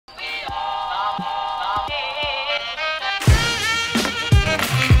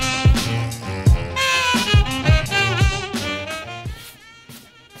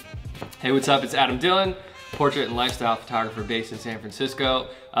Hey, what's up? It's Adam Dillon, portrait and lifestyle photographer based in San Francisco.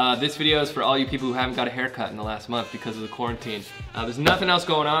 This video is for all you people who haven't got a haircut in the last month because of the quarantine. There's nothing else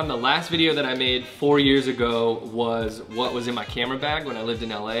going on. The last video that I made 4 years ago was what was in my camera bag when I lived in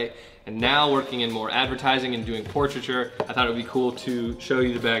LA. And now working in more advertising and doing portraiture, I thought it would be cool to show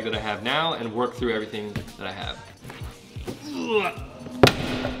you the bag that I have now and work through everything that I have.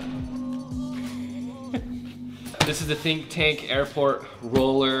 This is the Think Tank Airport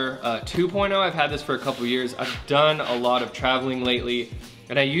Roller 2.0. I've had this for a couple years. I've done a lot of traveling lately,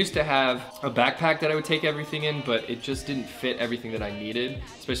 and I used to have a backpack that I would take everything in, but it just didn't fit everything that I needed,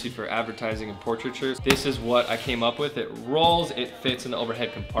 especially for advertising and portraiture. This is what I came up with. It rolls, it fits in the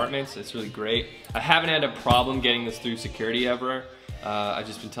overhead compartments. It's really great. I haven't had a problem getting this through security ever. I've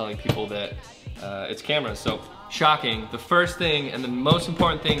just been telling people that it's cameras. So shocking. The first thing and the most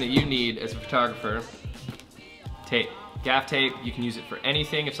important thing that you need as a photographer: tape. Gaff tape. You can use it for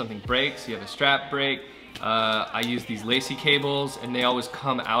anything. If something breaks, you have a strap break. I use these lacy cables, and they always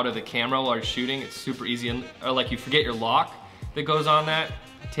come out of the camera while you're shooting. It's super easy. Or like you forget your lock that goes on that,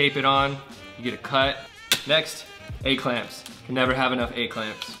 tape it on, you get a cut. Next, A-clamps. Can never have enough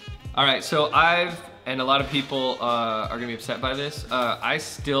A-clamps. All right, so and a lot of people are gonna be upset by this, I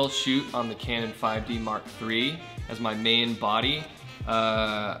still shoot on the Canon 5D Mark III as my main body.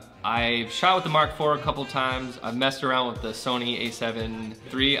 I've shot with the Mark IV a couple times. I've messed around with the Sony a7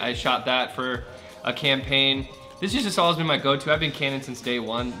 III. I shot that for a campaign. This has just always been my go-to. I've been Canon since day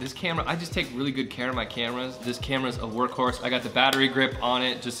one. This camera, I just take really good care of my cameras. This camera's a workhorse. I got the battery grip on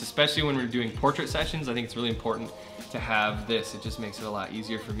it, just especially when we're doing portrait sessions. I think it's really important to have this. It just makes it a lot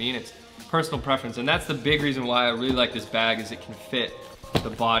easier for me, and it's personal preference. And that's the big reason why I really like this bag, is it can fit the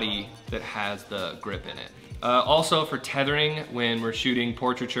body that has the grip in it. Also for tethering when we're shooting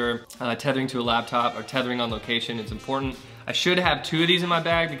portraiture, tethering to a laptop or tethering on location, it's important. I should have 2 of these in my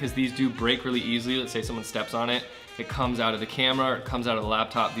bag because these do break really easily. Let's say someone steps on it, it comes out of the camera or it comes out of the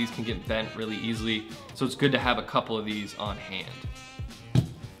laptop. These can get bent really easily, so it's good to have a couple of these on hand.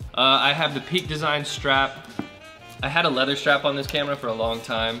 I have the Peak Design strap. I had a leather strap on this camera for a long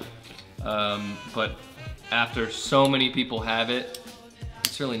time, but after so many people have it,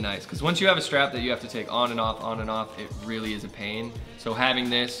 it's really nice, because once you have a strap that you have to take on and off, it really is a pain. So having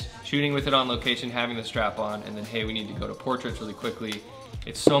this, shooting with it on location, having the strap on, and then hey, we need to go to portraits really quickly,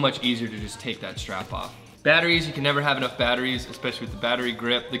 it's so much easier to just take that strap off. Batteries, you can never have enough batteries, especially with the battery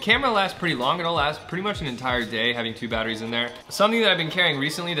grip. The camera lasts pretty long. It'll last pretty much an entire day having 2 batteries in there. Something that I've been carrying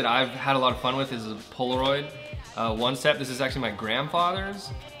recently that I've had a lot of fun with is a Polaroid. One step. This is actually my grandfather's,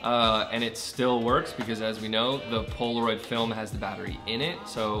 and it still works because, as we know, the Polaroid film has the battery in it,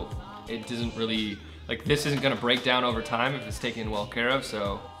 so it doesn't really, like, this isn't gonna break down over time if it's taken well care of.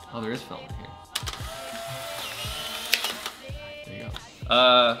 So, oh, there is film in here. There you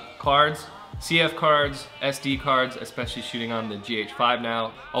go. Cards, CF cards, SD cards, especially shooting on the GH5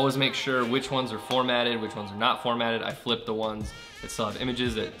 now. Always make sure which ones are formatted, which ones are not formatted. I flip the ones that still have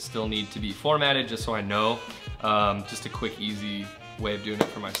images that still need to be formatted, just so I know. Just a quick, easy way of doing it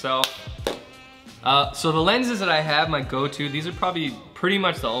for myself. So the lenses that I have, my go-to, these are probably pretty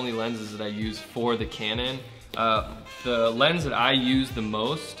much the only lenses that I use for the Canon. The lens that I use the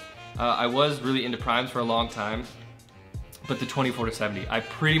most, I was really into primes for a long time, but the 24-70, I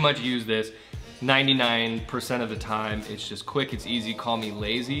pretty much use this 99% of the time. It's just quick, it's easy, call me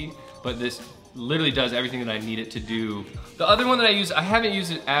lazy, but this literally does everything that I need it to do. The other one that I use, I haven't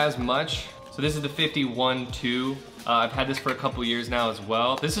used it as much. So this is the 51-2. I've had this for a couple years now as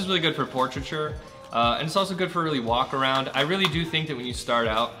well. This is really good for portraiture, and it's also good for really walk around. I really do think that when you start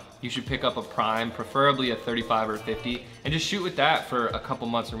out, you should pick up a prime, preferably a 35 or a 50, and just shoot with that for a couple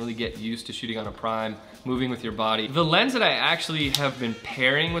months and really get used to shooting on a prime, moving with your body. The lens that I actually have been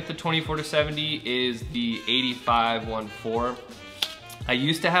pairing with the 24-70 is the 85-1.4. I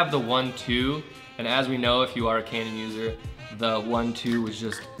used to have the 1.2, and as we know, if you are a Canon user, the 1.2 was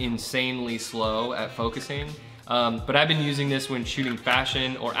just insanely slow at focusing. But I've been using this when shooting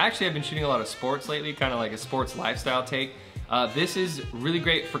fashion, or actually I've been shooting a lot of sports lately, kind of like a sports lifestyle take. This is really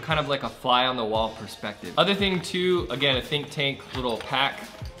great for kind of like a fly on the wall perspective. Other thing too, again, a Think Tank little pack.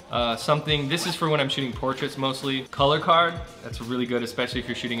 This is for when I'm shooting portraits mostly. Color card, that's really good, especially if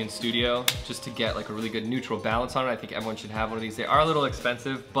you're shooting in studio, just to get like a really good neutral balance on it. I think everyone should have one of these. They are a little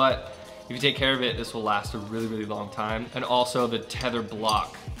expensive, but if you take care of it, this will last a really, really long time. And also the tether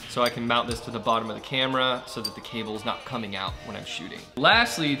block. So I can mount this to the bottom of the camera so that the cable is not coming out when I'm shooting.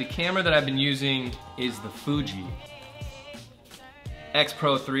 Lastly, the camera that I've been using is the Fuji X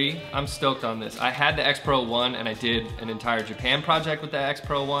Pro 3. I'm stoked on this. I had the X Pro 1 and I did an entire Japan project with the X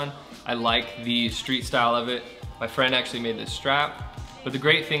Pro 1. I like the street style of it. My friend actually made this strap. But the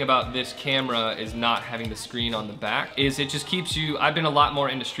great thing about this camera is not having the screen on the back, is it just keeps you, I've been a lot more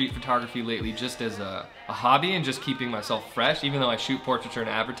into street photography lately just as a hobby and just keeping myself fresh, even though I shoot portraiture and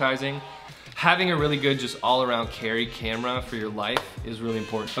advertising. Having a really good just all around carry camera for your life is really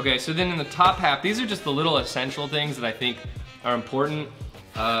important. Okay, so then in the top half, these are just the little essential things that I think are important.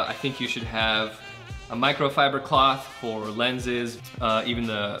 I think you should have a microfiber cloth for lenses, even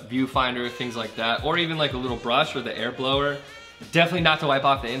the viewfinder, things like that, or even like a little brush or the air blower. Definitely not to wipe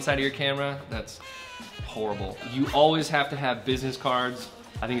off the inside of your camera. That's horrible. You always have to have business cards.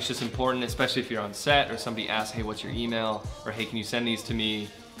 I think it's just important, especially if you're on set or somebody asks, hey, what's your email? Or hey, can you send these to me?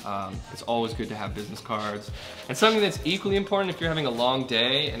 It's always good to have business cards. And something that's equally important if you're having a long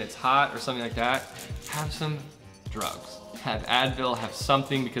day and it's hot or something like that, have some drugs. Have Advil, have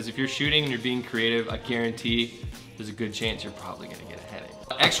something, because if you're shooting and you're being creative, I guarantee there's a good chance you're probably gonna get a headache.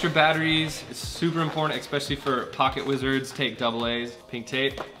 Extra batteries is super important, especially for pocket wizards. Take AA's, pink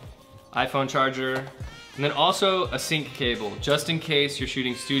tape, iPhone charger, and then also a sync cable, just in case you're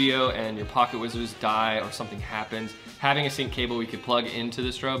shooting studio and your pocket wizards die or something happens. Having a sync cable we could plug into the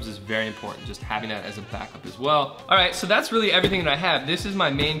strobes is very important, just having that as a backup as well. All right, so that's really everything that I have. This is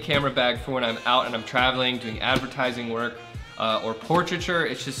my main camera bag for when I'm out and I'm traveling, doing advertising work, or portraiture.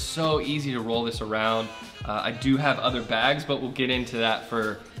 It's just so easy to roll this around. I do have other bags, but we'll get into that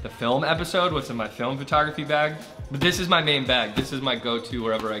for the film episode, what's in my film photography bag. But this is my main bag. This is my go-to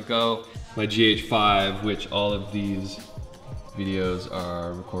wherever I go. My GH5, which all of these videos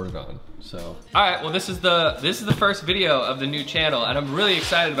are recorded on. So, all right, well this is the first video of the new channel and I'm really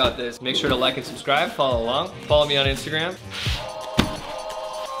excited about this. Make sure to like and subscribe, follow along, follow me on Instagram.